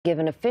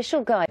given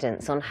official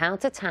guidance on how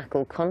to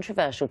tackle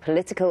controversial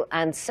political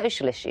and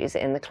social issues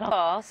in the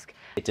class.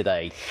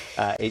 Today,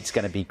 it's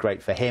going to be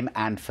great for him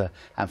and for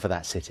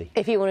that city.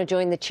 If you want to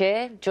join the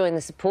cheer, join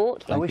the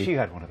support. I wish you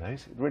had one of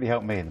those. It really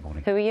helped me in the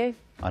morning. Who are you?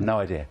 I've no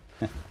idea.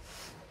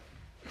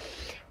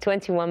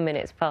 21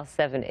 minutes past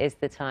 7 is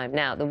the time.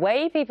 Now, the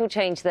way people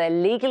change their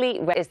legally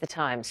is the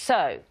time.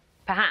 So,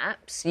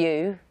 perhaps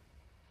you,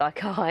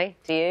 like I,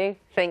 do you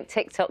think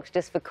TikTok's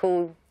just for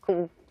cool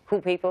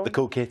people? The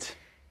cool kids.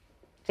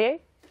 Do you?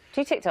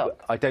 Do you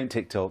TikTok? I don't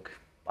TikTok.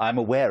 I'm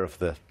aware of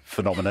the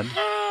phenomenon.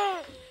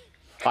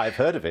 I've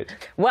heard of it.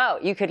 Well,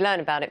 you could learn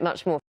about it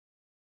much more.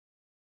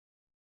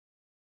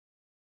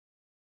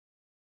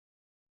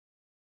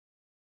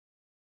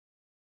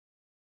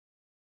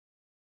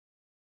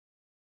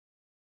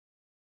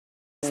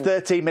 It's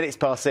 13 minutes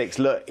past 6.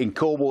 Look, in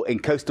Cornwall, in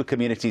coastal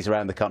communities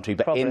around the country,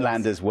 but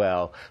inland as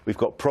well, we've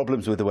got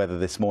problems with the weather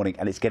this morning,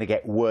 and it's going to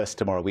get worse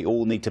tomorrow. We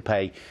all need to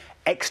pay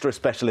extra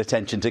special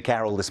attention to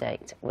Carol this morning.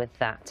 With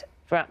that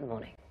throughout the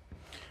morning.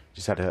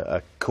 Just had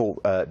a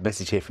call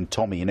message here from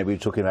Tommy. You know, we were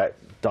talking about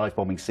dive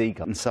bombing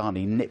seagulls, and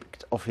Sani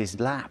nipped off his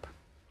lap.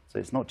 So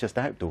it's not just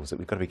outdoors that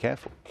we've got to be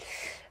careful.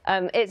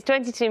 It's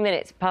 22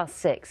 minutes past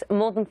 6.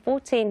 More than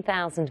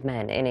 14,000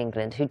 men in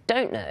England who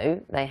don't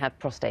know they have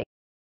prostate